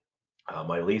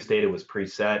 My lease data was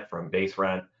preset from base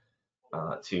rent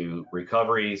to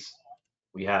recoveries.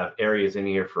 We have areas in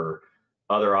here for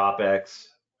other OPEX,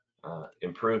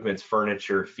 improvements,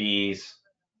 furniture, fees,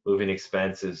 moving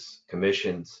expenses,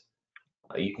 commissions.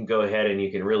 You can go ahead and you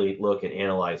can really look and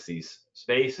analyze these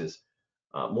spaces.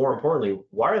 More importantly,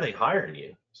 why are they hiring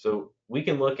you? So we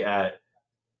can look at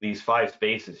these 5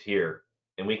 spaces here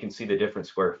and we can see the different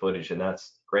square footage, and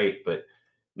that's great. But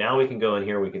now we can go in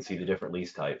here, we can see the different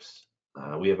lease types.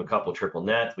 We have a couple triple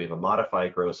net, we have a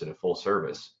modified gross and a full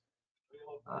service.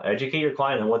 Educate your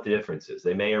client on what the difference is.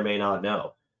 They may or may not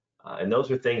know. And those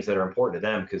are things that are important to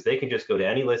them because they can just go to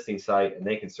any listing site and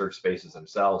they can search spaces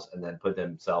themselves and then put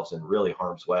themselves in really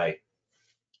harm's way.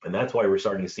 And that's why we're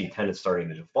starting to see tenants starting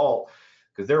to default,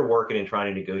 because they're working and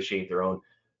trying to negotiate their own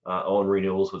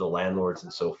renewals with the landlords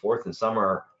and so forth. And some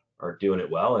are doing it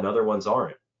well and other ones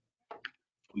aren't.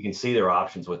 We can see their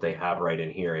options, what they have right in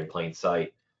here in plain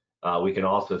sight. We can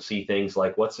also see things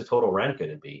like, what's the total rent going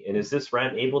to be? And is this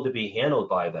rent able to be handled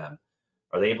by them?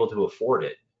 Are they able to afford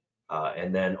it?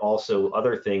 And then also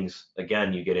other things,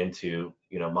 again, you get into,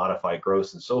 modified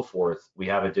gross and so forth. We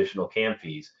have additional CAM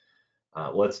fees.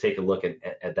 Let's take a look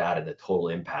at that and the total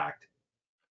impact.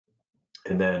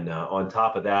 And then on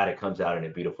top of that, it comes out in a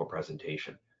beautiful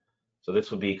presentation. So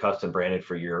this would be custom branded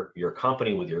for your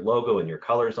company with your logo and your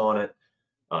colors on it.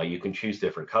 You can choose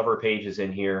different cover pages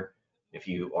in here. If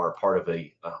you are part of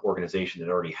a organization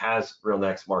that already has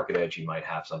RealNext Market Edge, you might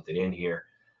have something in here.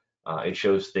 It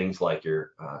shows things like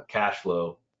your cash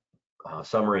flow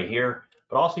summary here,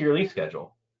 but also your lease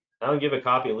schedule. I would give a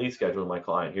copy of lease schedule to my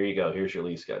client. Here you go. Here's your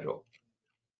lease schedule.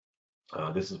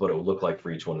 This is what it would look like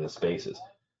for each one of the spaces.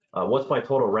 What's my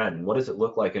total rent? And what does it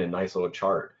look like in a nice little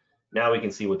chart? Now we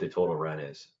can see what the total rent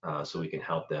is, so we can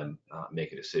help them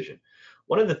make a decision.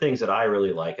 One of the things that I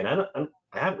really like, and I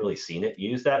haven't really seen it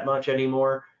used that much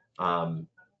anymore.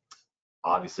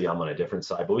 Obviously, I'm on a different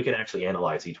side, but we can actually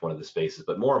analyze each one of the spaces.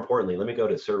 But more importantly, let me go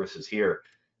to services here,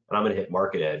 and I'm going to hit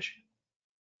Market Edge.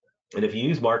 And if you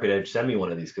use Market Edge, send me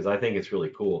one of these because I think it's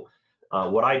really cool.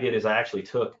 What I did is I actually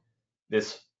took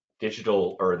this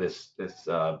digital or this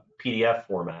PDF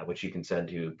format, which you can send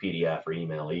to PDF or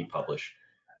email, e-publish,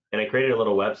 and I created a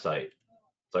little website.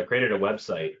 So I created a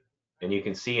website, and you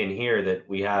can see in here that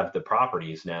we have the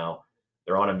properties now.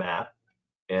 They're on a map,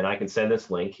 and I can send this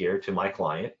link here to my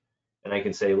client, and I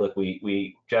can say, look,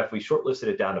 Jeff, we shortlisted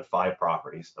it down to 5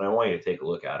 properties, and I want you to take a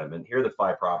look at them. And here are the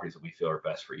 5 properties that we feel are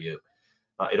best for you.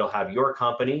 It'll have your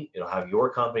company. It'll have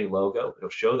your company logo. It'll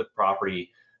show the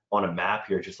property on a map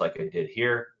here, just like I did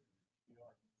here.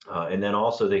 And then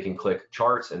also they can click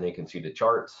charts, and they can see the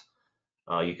charts.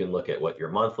 You can look at what your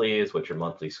monthly is, what your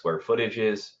monthly square footage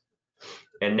is.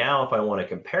 And now if I want to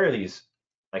compare these,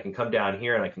 I can come down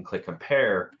here and I can click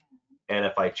compare. And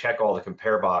if I check all the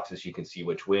compare boxes, you can see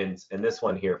which wins. And this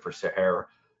one here for Sahara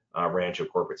Rancho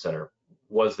Corporate Center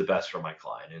was the best for my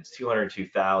client. And it's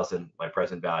 202,000, my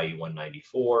present value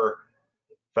 194,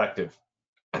 effective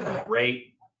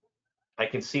rate. I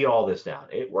can see all this now.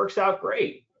 It works out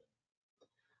great.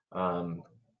 And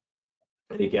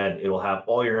again, it will have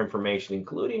all your information,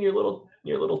 including your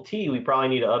little T. We probably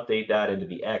need to update that into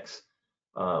the X.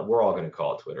 We're all going to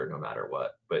call it Twitter no matter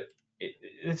what. But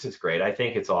this is great. I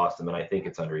think it's awesome, and I think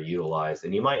it's underutilized.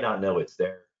 And you might not know it's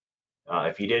there.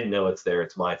 If you didn't know it's there,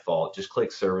 it's my fault. Just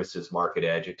click Services Market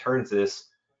Edge. It turns this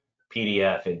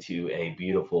PDF into a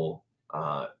beautiful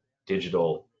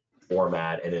digital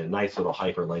format and a nice little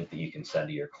hyperlink that you can send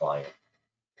to your client.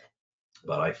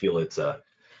 But I feel it's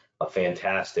a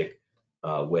fantastic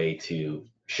way to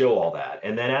show all that.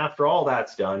 And then after all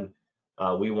that's done,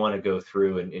 we want to go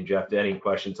through, and Jeff, any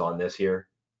questions on this here?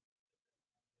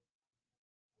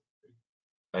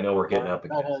 I know we're getting up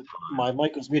against time. My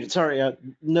mic was muted. Sorry,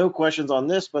 no questions on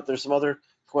this, but there's some other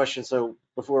questions. So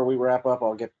before we wrap up,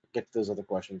 I'll get to those other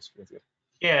questions with you.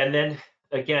 Yeah, and then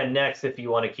again, next, if you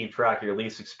want to keep track of your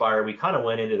lease expiry, we kind of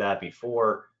went into that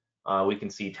before. We can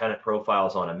see tenant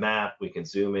profiles on a map. We can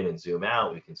zoom in and zoom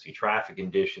out. We can see traffic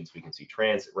conditions. We can see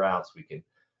transit routes. We can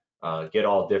get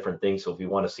all different things. So if we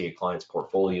want to see a client's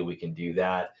portfolio, we can do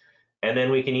that. And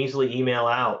then we can easily email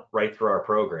out right through our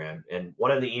program. And one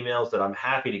of the emails that I'm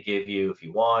happy to give you if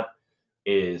you want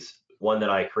is one that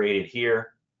I created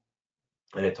here.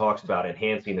 And it talks about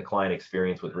enhancing the client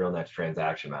experience with RealNext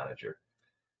Transaction Manager.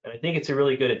 And I think it's a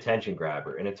really good attention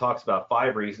grabber. And it talks about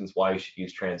 5 reasons why you should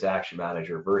use Transaction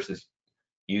Manager versus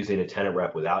using a tenant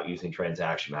rep without using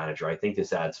Transaction Manager. I think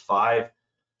this adds 5,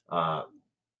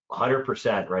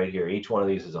 100% right here. Each one of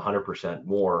these is 100%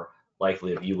 more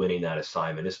likely of you winning that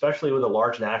assignment, especially with a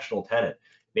large national tenant.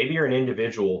 Maybe you're an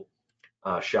individual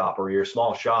shop or you're a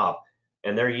small shop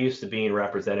and they're used to being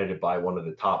represented by one of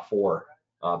the top 4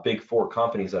 big 4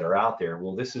 companies that are out there.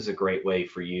 Well, this is a great way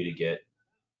for you to get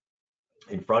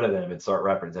in front of them and start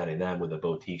representing them with a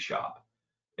boutique shop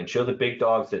and show the big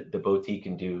dogs that the boutique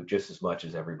can do just as much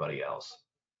as everybody else.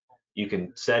 You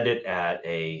can send it at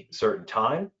a certain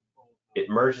time. It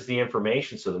merges the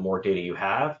information, so the more data you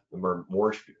have, the more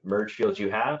merge fields you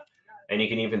have, and you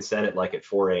can even send it like at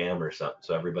 4 a.m. or something,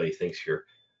 so everybody thinks you're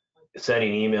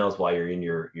sending emails while you're in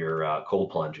your cold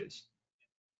plunges.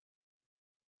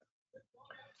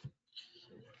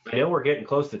 I know we're getting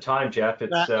close to time, Jeff.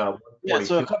 It's yeah.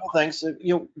 So a couple things.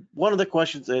 One of the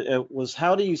questions was,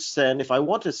 how do you send? If I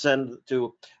want to send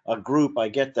to a group, I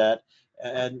get that,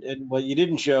 and what you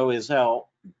didn't show is how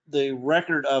the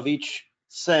record of each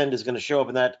send is going to show up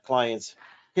in that client's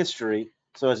history.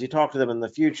 So as you talk to them in the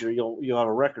future, you'll have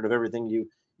a record of everything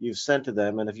you've sent to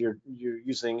them, and if you're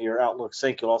using your Outlook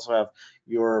sync, you'll also have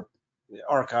your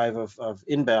archive of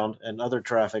inbound and other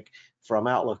traffic from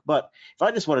Outlook. But if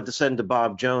I just wanted to send to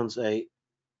Bob Jones an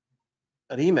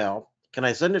email, can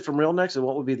I send it from RealNext, and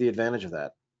what would be the advantage of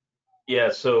that?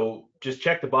 Yeah, so just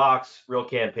check the box, Real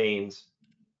Campaigns,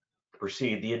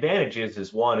 proceed. The advantage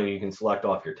is one, you can select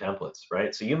off your templates,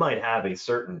 right? So you might have a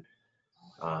certain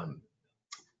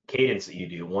cadence that you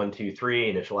do, 1, 2, 3,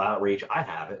 initial outreach. I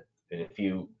have it, and if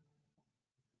you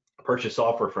purchase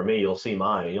software from me, you'll see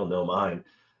mine, and you'll know mine.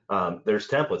 There's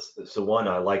templates. So 1,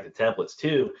 I like the templates.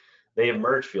 2, they have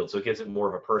merge fields, so it gives it more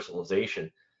of a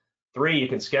personalization. 3, you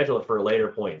can schedule it for a later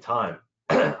point in time.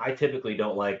 I typically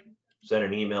don't like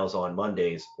sending emails on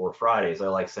Mondays or Fridays. I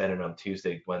like sending them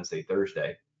Tuesday, Wednesday,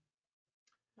 Thursday.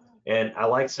 And I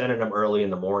like sending them early in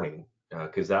the morning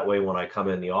because that way when I come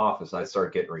in the office, I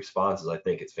start getting responses. I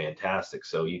think it's fantastic.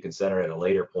 So you can send it at a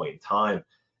later point in time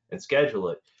and schedule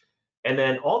it. And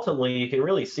then ultimately, you can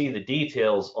really see the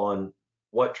details on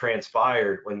what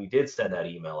transpired when you did send that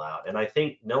email out. And I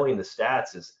think knowing the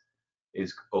stats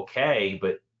is okay,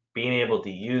 but being able to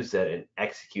use that and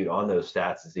execute on those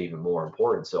stats is even more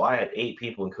important. So I had 8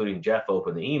 people, including Jeff,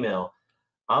 open the email.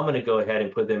 I'm going to go ahead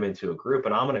and put them into a group,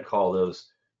 and I'm going to call those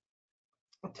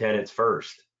tenants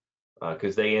first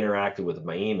because they interacted with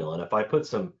my email. And if I put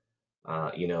some,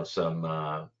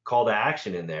 some call to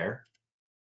action in there,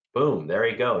 boom, there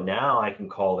you go. Now I can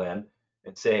call them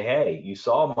and say, hey, you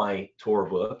saw my tour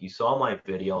book, you saw my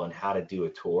video on how to do a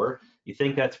tour. You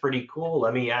think that's pretty cool?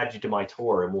 Let me add you to my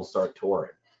tour and we'll start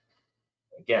touring.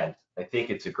 Again, I think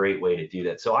it's a great way to do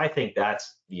that. So I think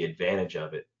that's the advantage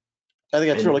of it. I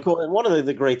think that's really cool. And one of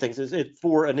the great things is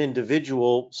for an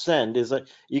individual send is that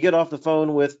you get off the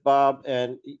phone with Bob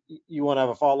and you want to have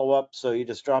a follow-up. So you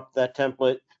just drop that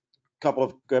template, couple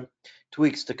of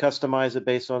tweaks to customize it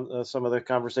based on some of the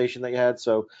conversation that you had.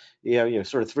 So,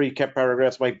 sort of 3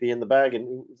 paragraphs might be in the bag,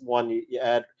 and 1 you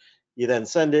add, you then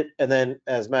send it. And then,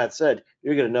 as Matt said,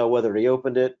 you're going to know whether he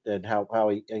opened it and how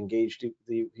he engaged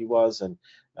he was. And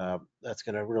that's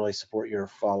going to really support your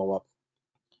follow-up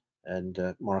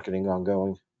and marketing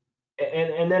ongoing.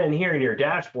 And then in here in your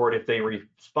dashboard, if they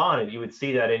responded, you would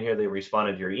see that in here they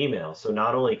responded to your email. So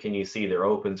not only can you see their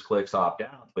opens, clicks,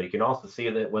 opt-outs, but you can also see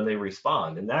that when they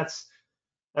respond. And that's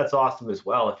awesome as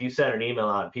well. If you send an email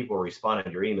out and people respond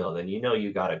to your email, then you know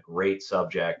you got a great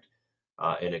subject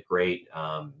and a great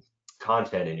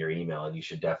content in your email, and you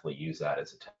should definitely use that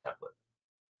as a template.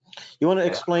 You want to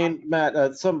explain, Matt,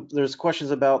 there's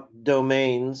questions about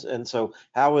domains, and so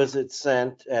how is it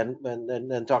sent, and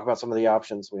then talk about some of the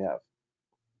options we have.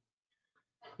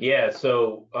 Yeah,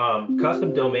 so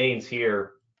custom domains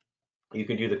here you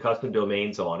can do the custom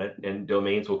domains on it, and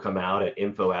domains will come out at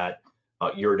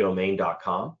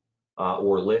info@yourdomain.com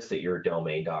or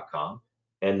list@yourdomain.com.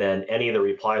 And then any of the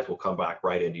replies will come back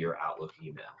right into your Outlook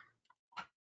email.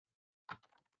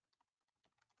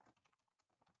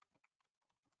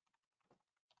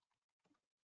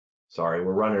 Sorry,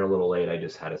 we're running a little late. I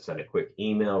just had to send a quick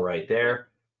email right there.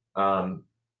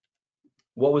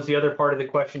 What was the other part of the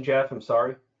question, Jeff? I'm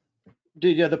sorry.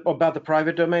 About the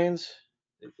private domains?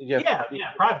 Yeah,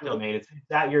 private domain. It's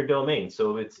at your domain.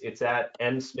 So it's at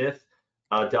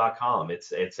msmith.com.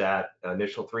 It's at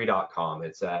initial3.com.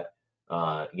 It's at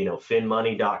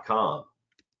finmoney.com.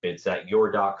 It's at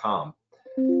your.com.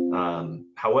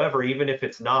 However, even if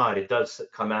it's not, it does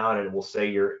come out and it will say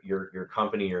your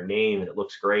company, your name, and it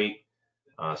looks great.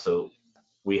 So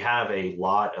we have a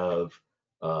lot of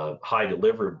high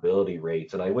deliverability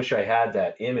rates, and I wish I had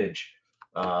that image.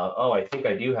 Oh, I think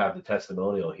I do have the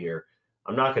testimonial here.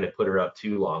 I'm not going to put her up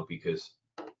too long because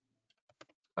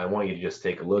I want you to just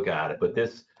take a look at it. But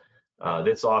this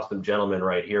awesome gentleman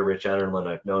right here, Rich Enderlin,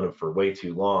 I've known him for way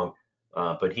too long,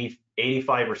 but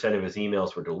 85% of his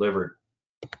emails were delivered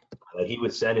that he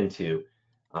was sent into,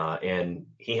 and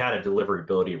he had a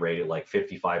deliverability rate at like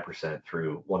 55%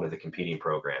 through one of the competing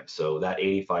programs. So that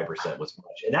 85% was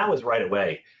much, and that was right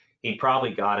away. He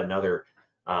probably got another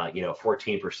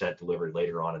 14% delivered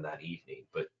later on in that evening.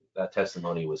 But that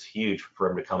testimony was huge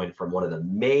for him to come in from one of the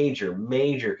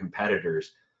major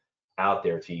competitors out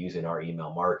there to using our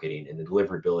email marketing, and the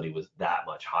deliverability was that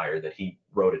much higher that he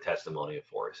wrote a testimonial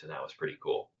for us, and that was pretty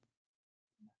cool.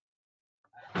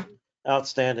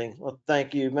 Outstanding. Well,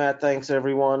 thank you, Matt. Thanks,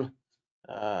 everyone.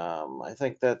 I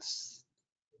think that's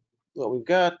what we've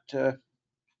got.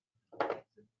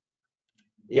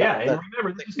 Yeah, and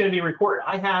remember, this is going to be recorded.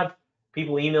 I have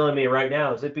people emailing me right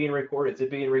now, is it being recorded? Is it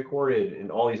being recorded?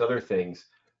 And all these other things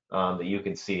that you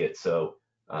can see it. So,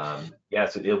 so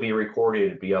it'll be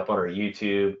recorded. It'll be up on our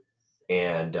YouTube.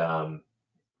 And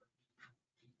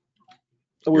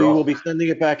we will be sending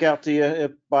it back out to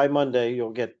you by Monday.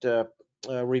 You'll get a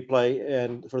replay.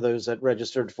 And for those that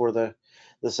registered for the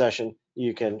session,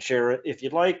 you can share it if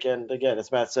you'd like. And again,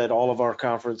 as Matt said, all of our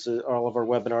conferences, all of our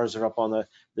webinars are up on the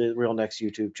RealNext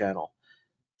YouTube channel.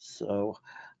 So,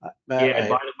 Matt, and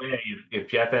by the way, if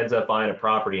Jeff ends up buying a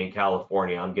property in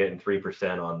California, I'm getting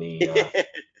 3% on the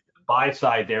buy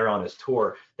side there on his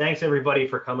tour. Thanks everybody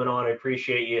for coming on. I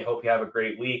appreciate you. Hope you have a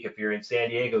great week. If you're in San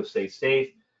Diego, stay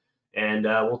safe. And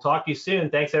we'll talk to you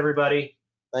soon. Thanks everybody.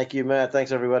 Thank you, Matt.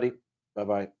 Thanks everybody.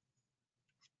 Bye-bye.